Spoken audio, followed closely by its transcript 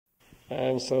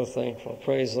I'm so thankful.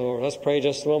 Praise the Lord. Let's pray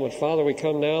just a moment. Father, we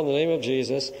come now in the name of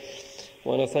Jesus. I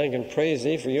want to thank and praise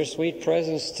Thee for Your sweet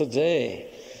presence today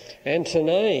and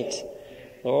tonight.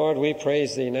 Lord, we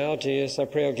praise Thee now, Jesus. I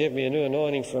pray You'll give me a new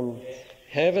anointing from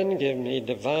heaven.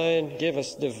 Give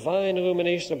us divine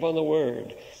illumination upon the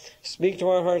Word. Speak to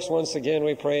our hearts once again,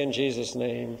 we pray in Jesus'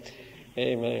 name.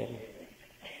 Amen.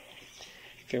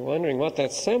 If you're wondering what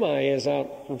that semi is out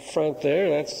in front there,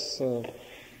 that's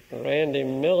Randy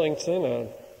Millington, a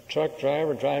truck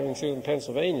driver driving through in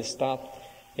Pennsylvania, stopped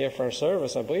here for our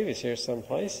service. I believe he's here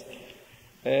someplace.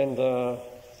 And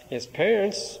his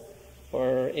parents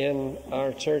were in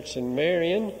our church in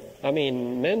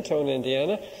Mentone,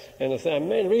 Indiana. And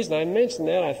the reason I mentioned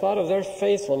that, I thought of their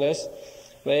faithfulness.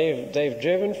 They've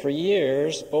driven for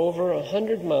years over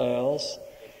 100 miles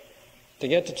to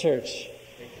get to church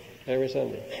every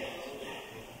Sunday.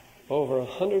 Over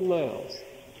 100 miles.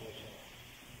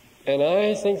 And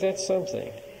I think that's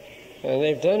something. And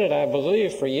they've done it, I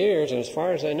believe, for years, and as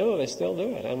far as I know, they still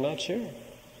do it. I'm not sure.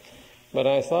 But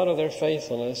I thought of their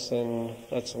faithfulness, and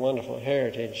that's a wonderful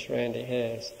heritage Randy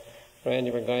has. Randy,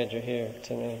 we're glad you're here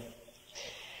tonight.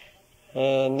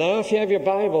 Now, if you have your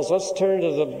Bibles, let's turn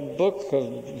to the book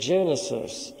of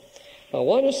Genesis. I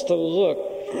want us to look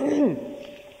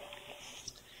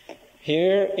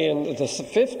here in the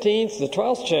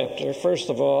 12th chapter, first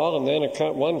of all, and then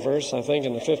one verse, I think,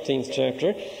 in the 15th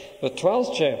chapter. The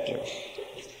 12th chapter.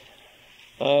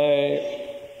 I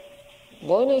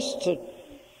want us to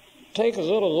take a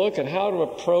little look at how to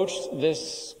approach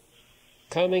this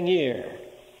coming year.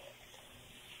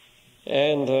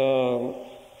 And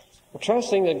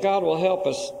trusting that God will help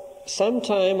us. Some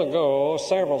time ago,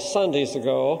 several Sundays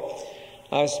ago,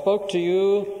 I spoke to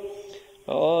you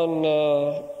on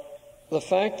the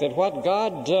fact that what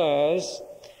God does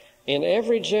in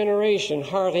every generation,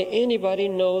 hardly anybody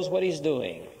knows what He's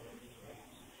doing.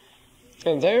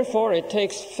 And therefore, it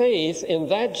takes faith in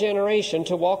that generation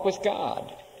to walk with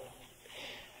God.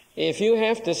 If you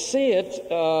have to see it,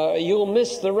 you'll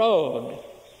miss the road.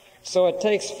 So it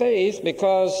takes faith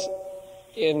because,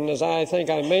 as I think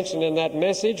I mentioned in that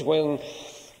message, when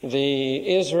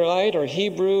the Israelite or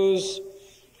Hebrews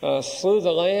slew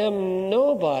the lamb,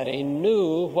 nobody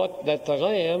knew that the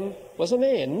lamb was a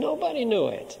man. Nobody knew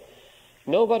it.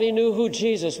 Nobody knew who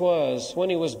Jesus was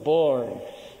when He was born,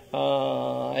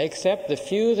 except the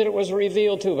few that it was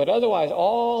revealed to. But otherwise,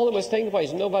 all that was taking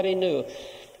place, nobody knew.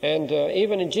 And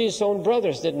even Jesus' own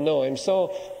brothers didn't know Him.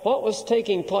 So what was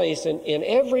taking place in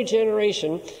every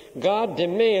generation, God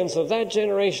demands of that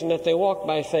generation that they walk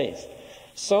by faith.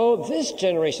 So this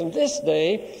generation, this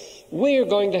day, we are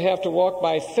going to have to walk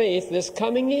by faith this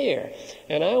coming year.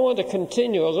 And I want to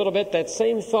continue a little bit that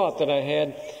same thought that I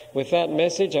had with that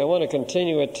message. I want to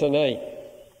continue it tonight.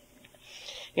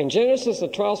 In Genesis, the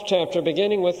 12th chapter,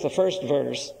 beginning with the first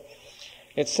verse,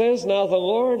 it says, "Now the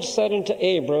Lord said unto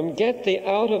Abram, Get thee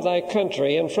out of thy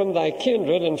country, and from thy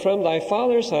kindred, and from thy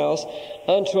father's house,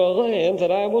 unto a land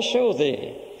that I will show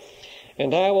thee.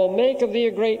 And I will make of thee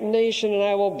a great nation, and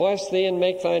I will bless thee, and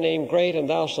make thy name great, and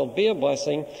thou shalt be a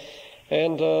blessing."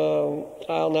 And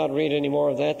I'll not read any more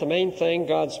of that. The main thing,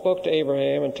 God spoke to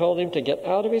Abraham and told him to get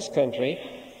out of his country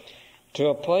to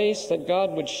a place that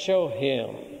God would show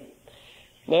him.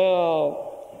 Now,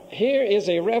 here is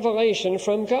a revelation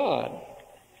from God.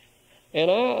 And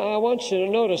I want you to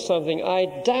notice something. I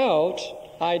doubt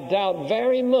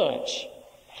very much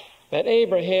that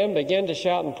Abraham began to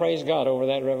shout and praise God over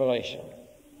that revelation.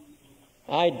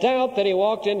 I doubt that he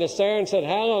walked into Sarah and said,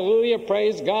 "Hallelujah,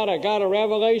 praise God, I got a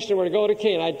revelation, we're to go to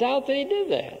Canaan." I doubt that he did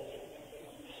that.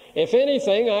 If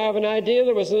anything, I have an idea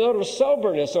there was a note of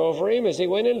soberness over him as he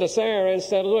went into Sarah and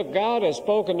said, "Look, God has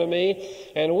spoken to me,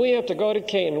 and we have to go to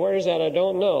Canaan." Where is that? I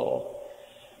don't know.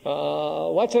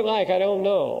 What's it like? I don't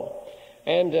know.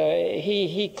 And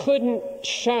he couldn't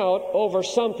shout over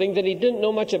something that he didn't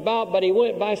know much about, but he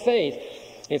went by faith.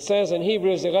 It says in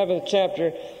Hebrews 11th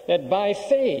chapter that by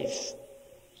faith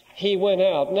he went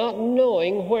out, not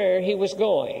knowing where he was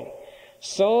going.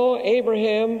 So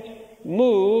Abraham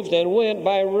moved and went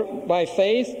by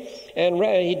faith, and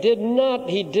he did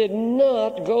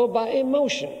not go by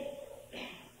emotion.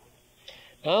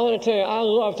 Now, I want to tell you, I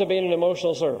love to be in an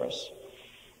emotional service.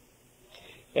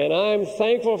 And I'm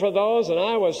thankful for those, and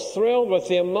I was thrilled with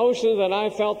the emotion that I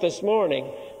felt this morning.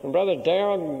 When Brother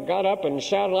Darrell got up and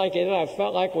shouted like he did, I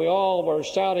felt like we all were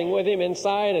shouting with him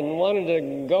inside and wanted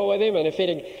to go with him. And if I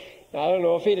don't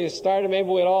know if he'd have started, maybe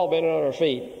we'd all been on our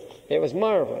feet. It was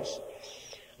marvelous.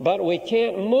 But we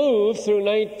can't move through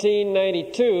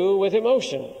 1992 with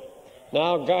emotion.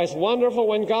 Now, guys, wonderful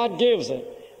when God gives it,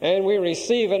 and we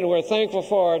receive it, and we're thankful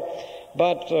for it.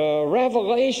 But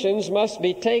revelations must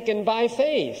be taken by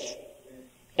faith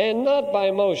and not by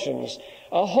emotions.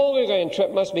 A Holy Land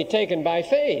trip must be taken by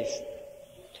faith,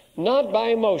 not by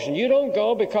emotion. You don't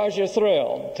go because you're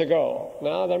thrilled to go.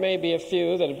 Now, there may be a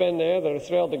few that have been there that are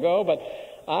thrilled to go, but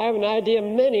I have an idea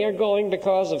many are going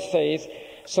because of faith.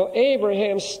 So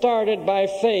Abraham started by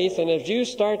faith, and if you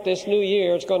start this new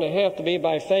year, it's going to have to be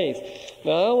by faith.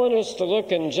 Now, I want us to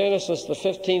look in Genesis, the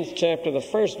 15th chapter, the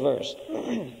first verse.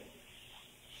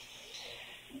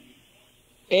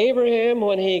 Abraham,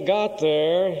 when he got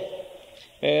there,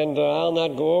 and I'll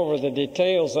not go over the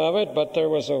details of it, but there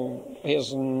was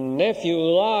his nephew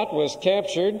Lot was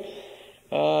captured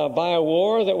by a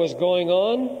war that was going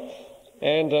on,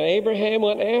 and Abraham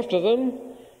went after them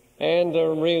and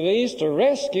released or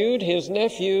rescued his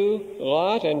nephew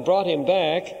Lot and brought him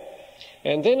back.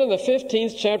 And then in the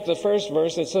 15th chapter, the first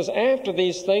verse, it says, "After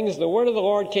these things the word of the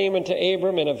Lord came unto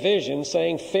Abram in a vision,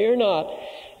 saying, Fear not,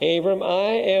 Abram,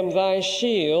 I am thy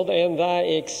shield and thy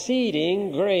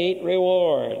exceeding great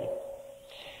reward."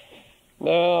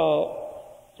 Now,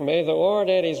 may the Lord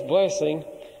add his blessing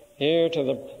here to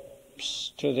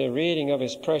the reading of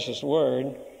his precious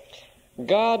word.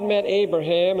 God met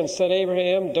Abraham and said,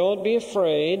 Abraham, don't be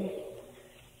afraid.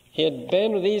 He had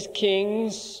been with these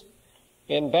kings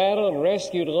in battle and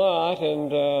rescued Lot,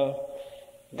 and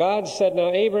God said, now,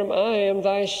 Abram, I am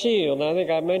thy shield. Now, I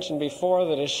think I mentioned before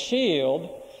that a shield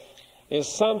is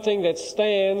something that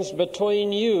stands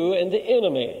between you and the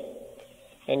enemy.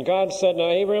 And God said, now,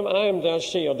 Abram, I am thy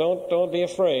shield. Don't be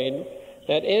afraid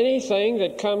that anything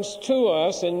that comes to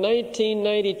us in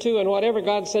 1992, and whatever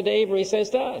God said to Abram, he says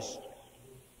to us.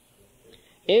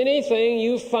 Anything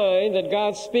you find that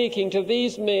God's speaking to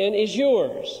these men is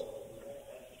yours.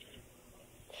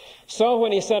 So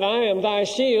when he said, I am thy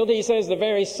shield, he says the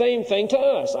very same thing to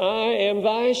us. I am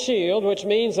thy shield, which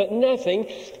means that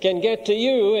nothing can get to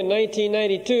you in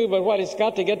 1992 but what it's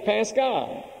got to get past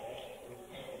God.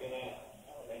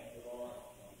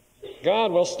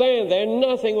 God will stand there.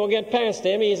 Nothing will get past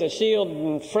him. He's a shield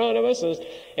in front of us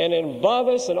and above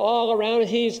us and all around us.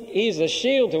 He's a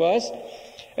shield to us.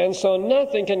 And so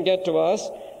nothing can get to us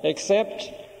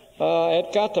except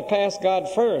it got to pass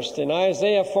God first. In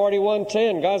Isaiah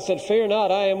 41:10, God said, Fear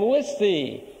not, I am with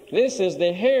thee. This is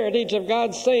the heritage of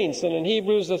God's saints. And in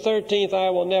Hebrews the 13th, I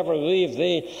will never leave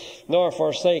thee nor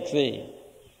forsake thee.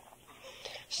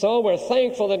 So we're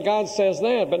thankful that God says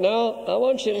that. But now I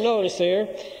want you to notice here,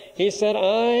 he said,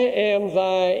 I am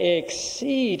thy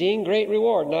exceeding great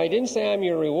reward. Now he didn't say I'm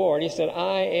your reward. He said,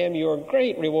 I am your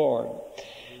great reward.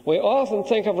 We often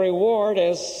think of reward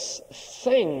as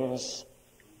things.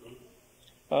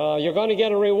 You're going to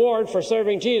get a reward for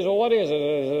serving Jesus. Well, what is it?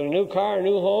 Is it a new car, a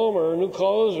new home, or new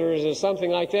clothes, or is it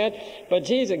something like that? But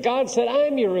God said,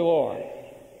 I'm your reward.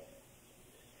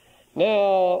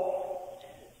 Now,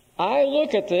 I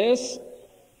look at this,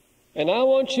 and I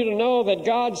want you to know that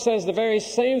God says the very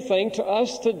same thing to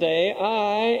us today.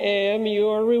 I am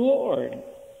your reward.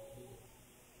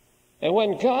 And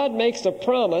when God makes a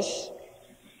promise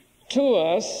to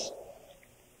us,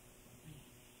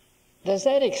 does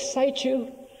that excite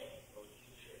you?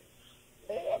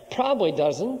 Probably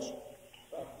doesn't.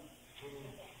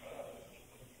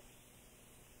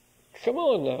 Come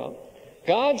on now.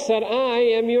 God said, I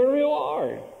am your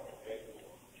reward.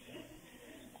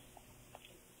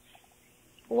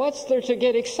 What's there to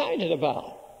get excited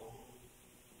about?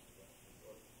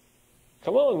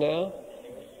 Come on now.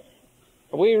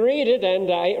 We read it, and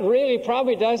it really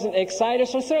probably doesn't excite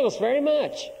us or thrill us very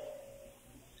much.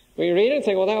 We read it and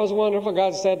think, well, that was wonderful.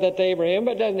 God said that to Abraham,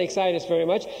 but it doesn't excite us very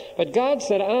much. But God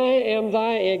said, I am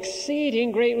thy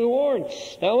exceeding great reward.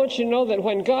 Now, I want you to know that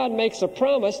when God makes a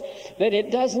promise, that it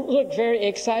doesn't look very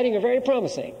exciting or very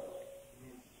promising.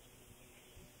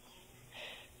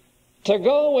 To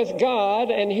go with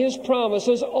God and his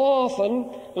promises often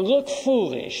look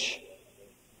foolish.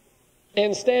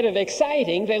 Instead of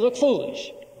exciting, they look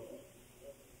foolish.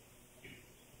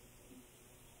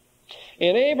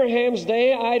 In Abraham's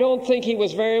day, I don't think he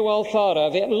was very well thought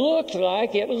of. It looked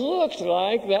like that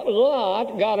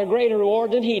Lot got a greater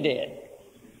reward than he did.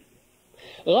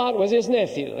 Lot was his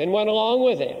nephew and went along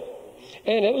with him.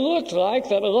 And it looked like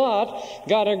that Lot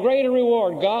got a greater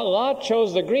reward. Lot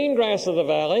chose the green grass of the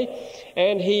valley,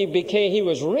 and he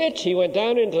was rich. He went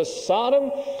down into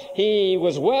Sodom. He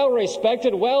was well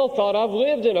respected, well thought of,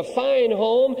 lived in a fine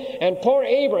home, and poor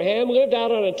Abraham lived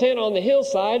out on a tent on the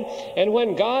hillside. And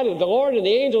when God, the Lord, and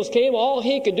the angels came, all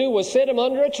he could do was sit him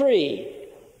under a tree.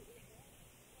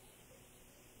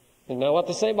 Isn't that what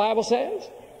the same Bible says?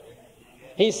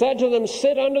 He said to them,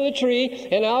 sit under the tree,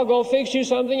 and I'll go fix you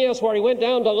something else. Where he went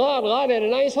down to Lot. Lot had a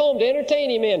nice home to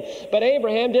entertain him in. But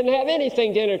Abraham didn't have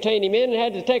anything to entertain him in and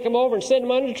had to take him over and sit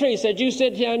him under the tree. He said, you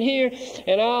sit down here,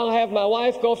 and I'll have my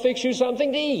wife go fix you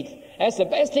something to eat. That's the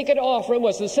best he could offer him,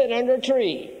 was to sit under a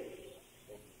tree.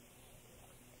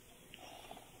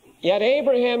 Yet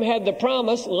Abraham had the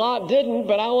promise. Lot didn't.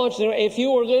 But I want you to know, if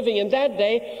you were living in that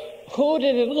day, who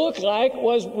did it look like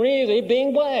was really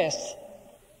being blessed?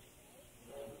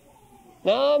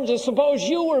 Now, just suppose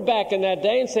you were back in that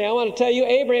day and say, I want to tell you,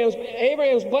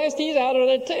 Abraham's blessed. He's out of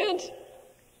the tent.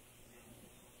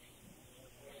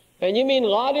 And you mean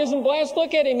Lot isn't blessed?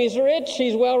 Look at him. He's rich.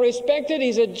 He's well respected.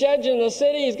 He's a judge in the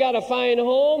city. He's got a fine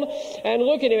home. And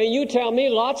look at him. And you tell me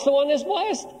Lot's the one that's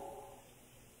blessed?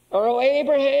 Or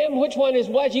Abraham? Which one is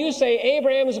blessed? You say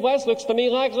Abraham is blessed. Looks to me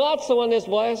like Lot's the one that's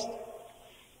blessed.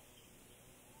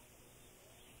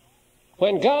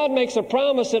 When God makes a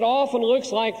promise, it often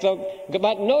looks like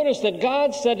but notice that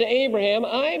God said to Abraham,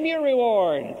 I'm your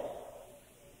reward.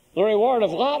 The reward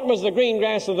of Lot was the green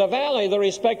grass of the valley, the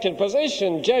respected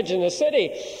position, judge in the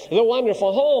city, the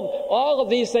wonderful home. All of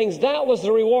these things, that was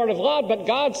the reward of Lot. But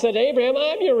God said to Abraham,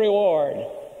 I'm your reward.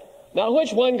 Now,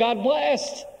 which one God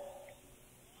blessed?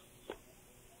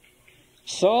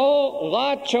 So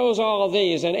Lot chose all of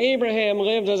these, and Abraham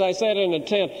lived, as I said, in a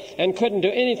tent and couldn't do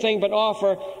anything but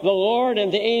offer the Lord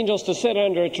and the angels to sit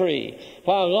under a tree,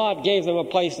 while Lot gave them a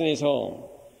place in his home.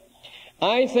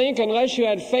 I think unless you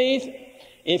had faith,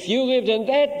 if you lived in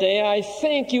that day, I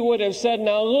think you would have said,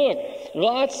 now look,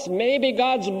 Lot's maybe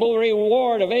God's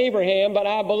reward of Abraham, but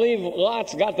I believe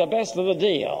Lot's got the best of the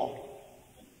deal.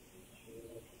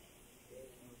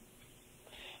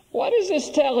 What is this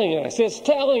telling us? It's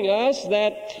telling us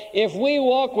that if we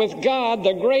walk with God,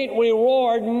 the great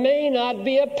reward may not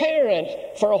be apparent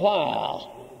for a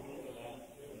while.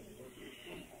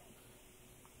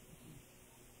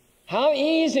 How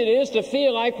easy it is to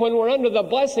feel like when we're under the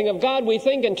blessing of God, we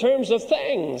think in terms of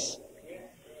things.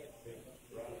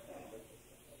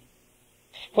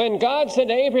 When God said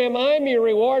to Abraham, I'm your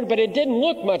reward, but it didn't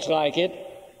look much like it.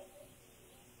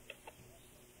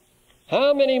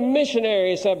 How many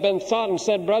missionaries have been thought and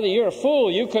said, brother, you're a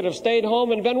fool. You could have stayed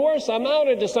home and been worse. I'm out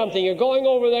into something. You're going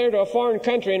over there to a foreign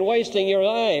country and wasting your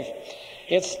life.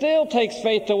 It still takes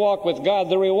faith to walk with God.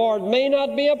 The reward may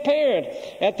not be apparent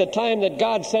at the time that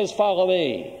God says, follow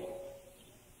me.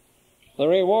 The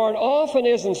reward often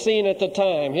isn't seen at the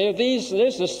time. Here, this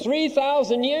is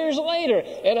 3,000 years later,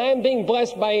 and I'm being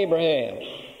blessed by Abraham.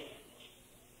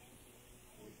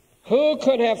 Who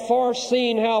could have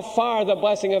foreseen how far the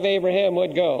blessing of Abraham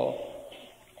would go?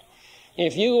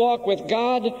 If you walk with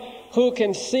God, who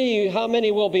can see how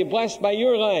many will be blessed by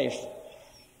your life?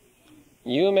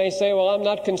 You may say, well, I'm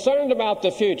not concerned about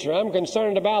the future. I'm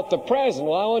concerned about the present.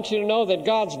 Well, I want you to know that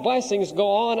God's blessings go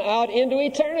on out into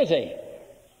eternity.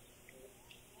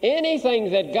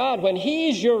 Anything that God, when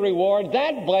He's your reward,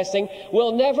 that blessing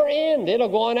will never end. It'll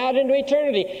go on out into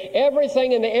eternity.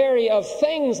 Everything in the area of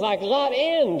things like Lot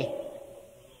end.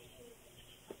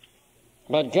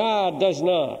 But God does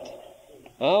not.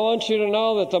 I want you to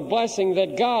know that the blessing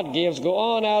that God gives go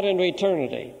on out into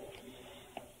eternity.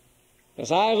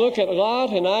 As I look at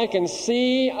Lot, and I can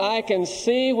see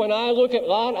when I look at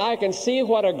Lot, I can see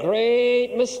what a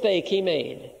great mistake he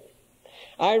made.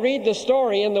 I read the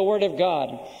story in the Word of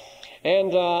God,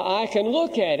 and I can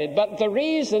look at it. But the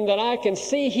reason that I can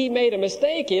see he made a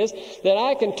mistake is that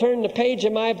I can turn the page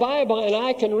of my Bible and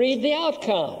I can read the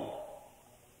outcome.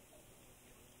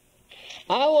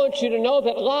 I want you to know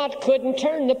that Lot couldn't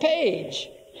turn the page.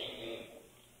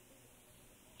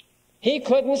 He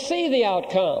couldn't see the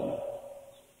outcome.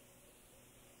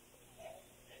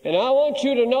 And I want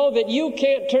you to know that you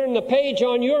can't turn the page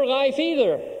on your life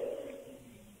either.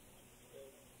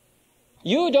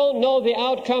 You don't know the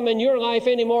outcome in your life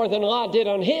any more than Lot did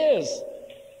on his.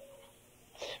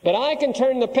 But I can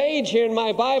turn the page here in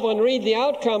my Bible and read the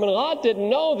outcome. And Lot didn't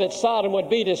know that Sodom would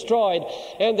be destroyed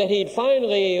and that he'd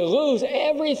finally lose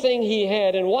everything he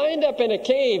had and wind up in a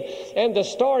cave. And the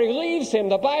story leaves him.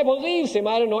 The Bible leaves him.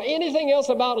 I don't know anything else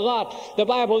about Lot. The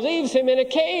Bible leaves him in a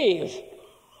cave,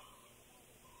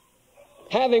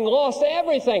 having lost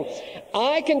everything.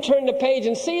 I can turn the page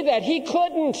and see that he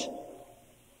couldn't.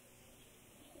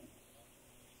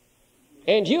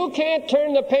 And you can't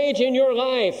turn the page in your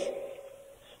life.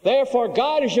 Therefore,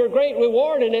 God is your great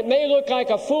reward, and it may look like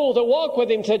a fool to walk with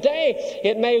Him today.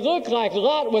 It may look like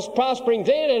Lot was prospering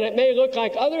then, and it may look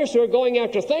like others who are going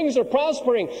after things are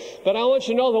prospering. But I want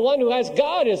you to know the one who has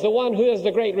God is the one who has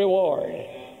the great reward.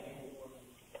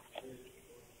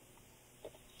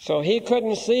 So he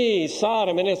couldn't see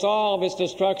Sodom and all of its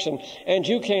destruction, and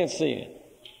you can't see it.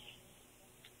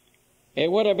 It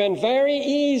would have been very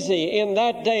easy in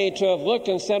that day to have looked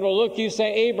and said, well, look, you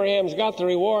say Abraham's got the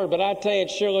reward, but I tell you,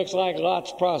 it sure looks like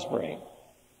Lot's prospering.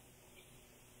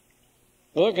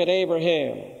 Look at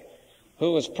Abraham,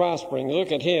 who was prospering.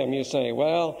 Look at him, you say.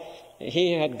 Well,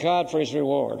 he had God for his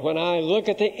reward. When I look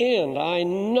at the end, I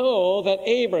know that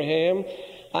Abraham,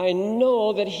 I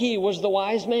know that he was the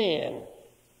wise man.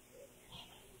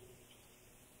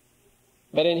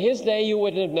 But in his day, you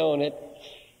wouldn't have known it.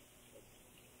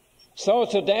 So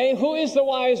today, who is the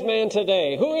wise man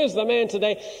today? Who is the man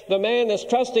today? The man that's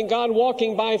trusting God,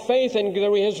 walking by faith, and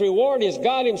his reward is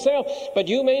God himself. But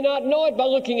you may not know it by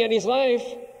looking at his life.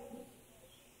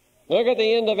 Look at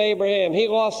the end of Abraham. He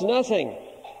lost nothing.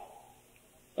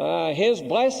 His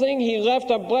blessing, he left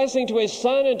a blessing to his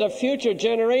son and to future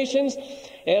generations.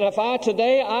 And if I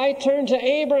turn to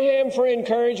Abraham for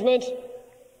encouragement,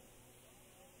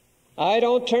 I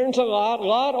don't turn to Lot.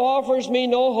 Lot offers me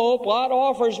no hope. Lot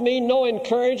offers me no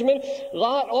encouragement.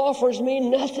 Lot offers me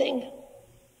nothing.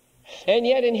 And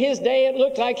yet in his day it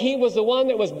looked like he was the one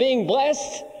that was being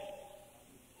blessed.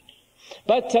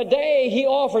 But today he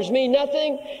offers me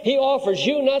nothing. He offers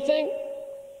you nothing.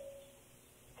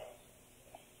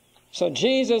 So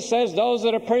Jesus says those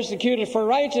that are persecuted for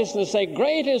righteousness' sake,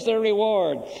 great is their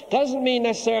reward. Doesn't mean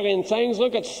necessarily in things.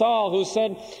 Look at Saul, who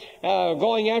said,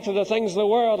 going after the things of the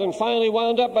world, and finally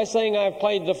wound up by saying, I've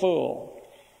played the fool.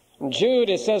 And Jude,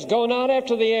 it says, go not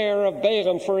after the heir of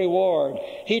Balaam for reward.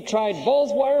 He tried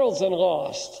both worlds and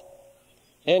lost.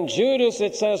 And Judas,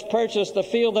 it says, purchased the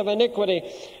field of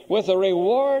iniquity. With the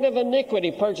reward of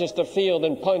iniquity, purchased the field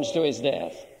and plunged to his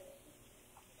death.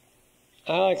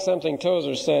 I like something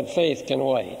Tozer said, faith can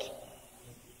wait.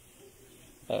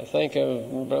 I think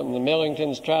of the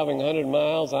Millingtons traveling 100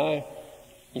 miles. I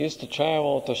used to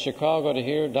travel to Chicago to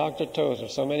hear Dr. Tozer.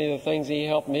 So many of the things he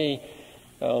helped me.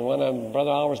 When Brother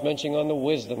Al was mentioning on the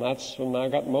wisdom, that's when I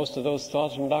got most of those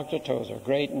thoughts from Dr. Tozer,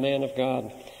 great man of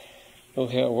God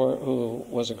who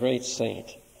was a great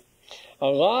saint. A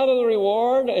lot of the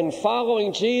reward in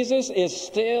following Jesus is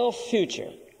still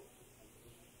future.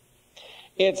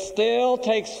 It still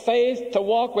takes faith to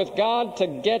walk with God, to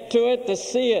get to it, to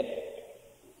see it.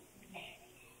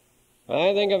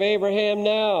 I think of Abraham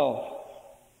now,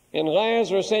 in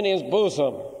Lazarus in his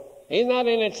bosom. He's not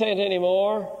in a tent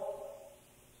anymore.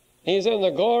 He's in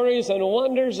the glories and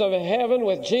wonders of heaven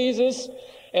with Jesus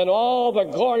and all the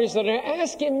glories that are.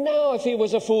 Ask him now if he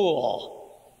was a fool.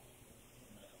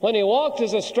 When he walked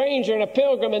as a stranger and a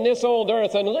pilgrim in this old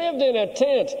earth and lived in a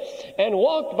tent and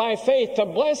walked by faith to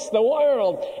bless the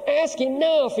world, ask him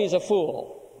now if he's a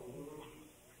fool.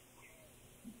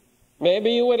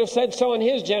 Maybe you would have said so in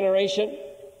his generation.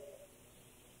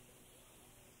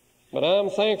 But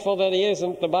I'm thankful that he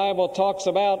isn't. The Bible talks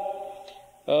about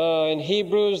in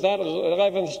Hebrews, that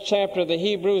 11th chapter, the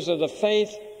Hebrews of the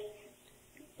faith,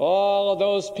 all of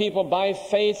those people by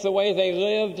faith, the way they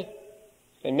lived,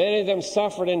 and many of them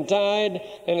suffered and died.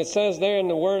 And it says there in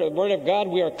the Word of God,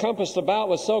 we are compassed about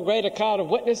with so great a cloud of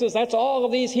witnesses. That's all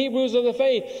of these Hebrews of the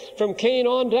faith from Cain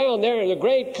on down. They're the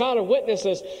great cloud of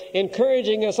witnesses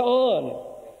encouraging us on.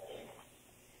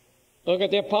 Look at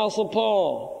the Apostle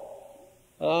Paul.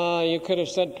 You could have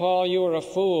said, Paul, you were a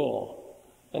fool.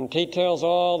 And he tells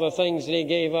all the things that he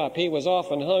gave up. He was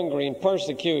often hungry and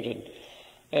persecuted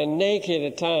and naked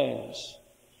at times.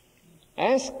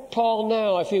 Ask Paul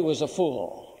now if he was a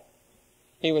fool.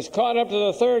 He was caught up to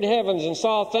the third heavens and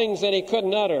saw things that he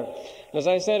couldn't utter. As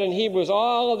I said in Hebrews,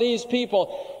 all of these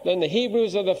people, then the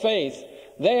Hebrews of the faith,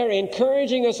 they're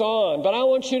encouraging us on. But I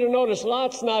want you to notice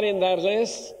Lot's not in that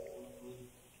list.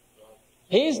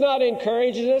 He's not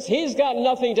encouraging us. He's got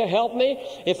nothing to help me.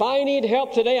 If I need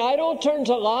help today, I don't turn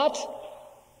to Lot.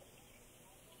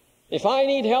 If I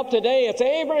need help today, it's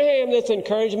Abraham that's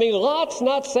encouraging me. Lot's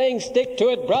not saying, stick to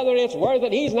it, brother, it's worth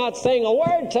it. He's not saying a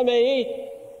word to me.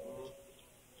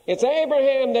 It's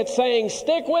Abraham that's saying,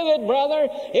 stick with it, brother.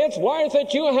 It's worth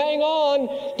it. You hang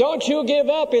on. Don't you give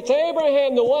up. It's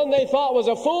Abraham, the one they thought was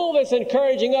a fool, that's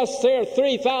encouraging us there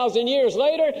 3,000 years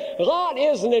later. Lot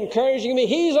isn't encouraging me.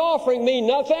 He's offering me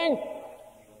nothing.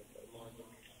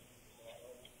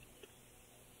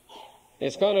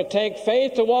 It's going to take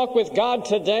faith to walk with God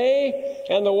today,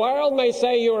 and the world may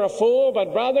say you're a fool,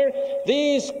 but brother,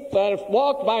 these that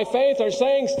walk by faith are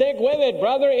saying, stick with it,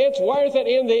 brother. It's worth it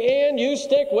in the end. You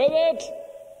stick with it.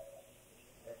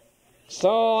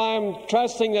 So I'm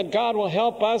trusting that God will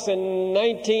help us in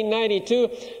 1992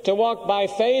 to walk by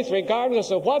faith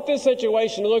regardless of what the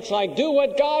situation looks like. Do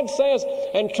what God says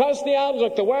and trust the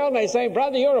outlook. The world may say,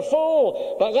 brother, you're a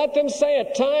fool. But let them say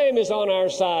it. Time is on our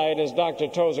side, as Dr.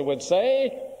 Tozer would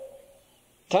say.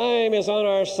 Time is on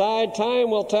our side.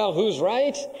 Time will tell who's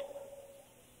right.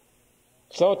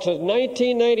 So to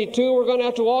 1992, we're going to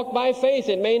have to walk by faith.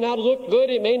 It may not look good,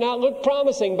 it may not look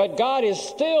promising, but God is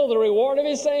still the reward of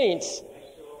His saints.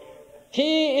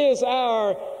 He is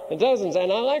our, it doesn't,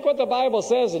 and I like what the Bible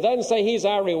says. It doesn't say He's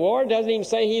our reward. It doesn't even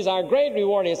say He's our great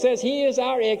reward. It says He is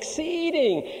our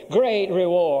exceeding great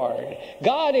reward.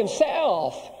 God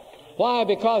Himself. Why?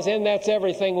 Because then that's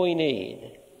everything we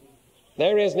need.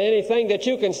 There isn't anything that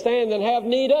you can stand and have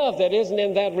need of that isn't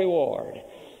in that reward.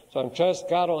 So I trust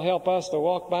God will help us to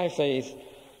walk by faith,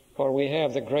 for we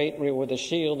have the great reward, the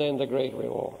shield and the great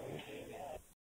reward.